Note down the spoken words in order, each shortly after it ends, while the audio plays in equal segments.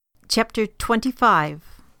Chapter 25.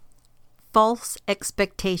 False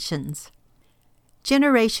Expectations.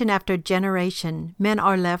 Generation after generation, men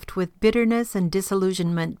are left with bitterness and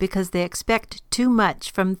disillusionment because they expect too much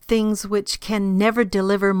from things which can never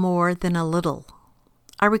deliver more than a little.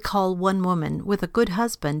 I recall one woman with a good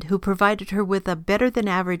husband who provided her with a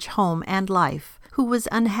better-than-average home and life, who was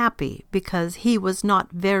unhappy because he was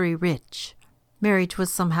not very rich. Marriage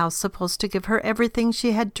was somehow supposed to give her everything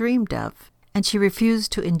she had dreamed of, and she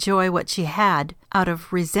refused to enjoy what she had out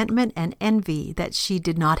of resentment and envy that she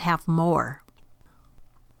did not have more.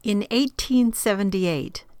 In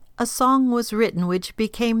 1878, a song was written which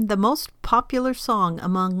became the most popular song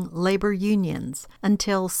among labor unions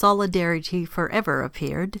until Solidarity Forever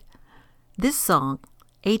appeared. This song,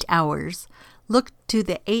 8 Hours, looked to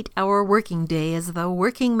the 8-hour working day as the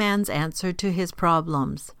working man's answer to his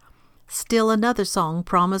problems. Still another song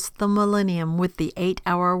promised the millennium with the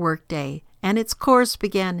 8-hour workday, and its chorus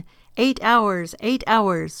began, 8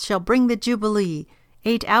 hours shall bring the Jubilee.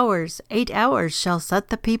 8 hours shall set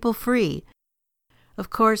the people free. Of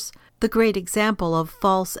course, the great example of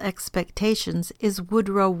false expectations is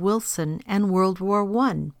Woodrow Wilson and World War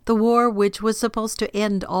I, the war which was supposed to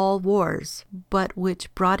end all wars, but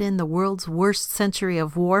which brought in the world's worst century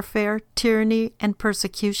of warfare, tyranny, and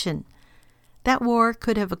persecution. That war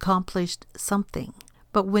could have accomplished something,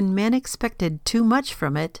 but when men expected too much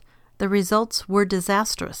from it, the results were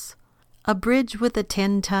disastrous. A bridge with a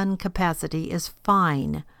 10-ton capacity is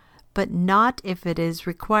fine, but not if it is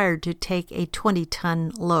required to take a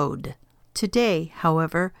 20-ton load. Today,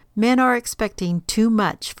 however, men are expecting too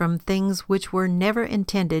much from things which were never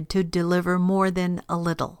intended to deliver more than a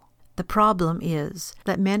little. The problem is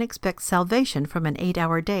that men expect salvation from an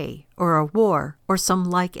 8-hour day, or a war, or some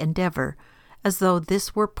like endeavor, as though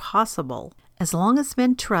this were possible. As long as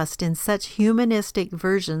men trust in such humanistic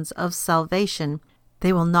versions of salvation,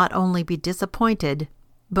 they will not only be disappointed,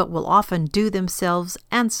 but will often do themselves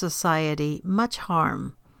and society much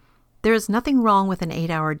harm. There is nothing wrong with an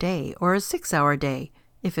 8-hour day or a 6-hour day,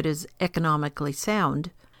 if it is economically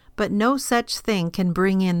sound, but no such thing can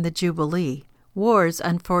bring in the Jubilee. Wars,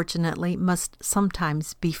 unfortunately, must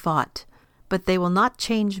sometimes be fought, but they will not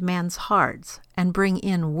change man's hearts and bring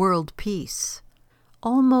in world peace.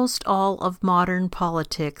 Almost all of modern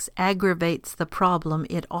politics aggravates the problem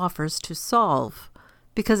it offers to solve,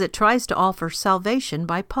 because it tries to offer salvation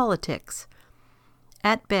by politics.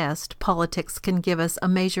 At best, politics can give us a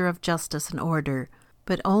measure of justice and order,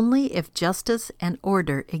 but only if justice and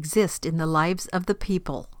order exist in the lives of the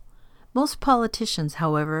people. Most politicians,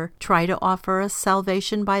 however, try to offer us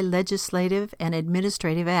salvation by legislative and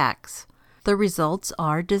administrative acts. The results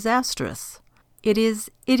are disastrous. It is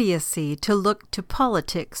idiocy to look to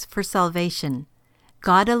politics for salvation.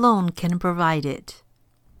 God alone can provide it.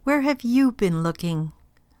 Where have you been looking?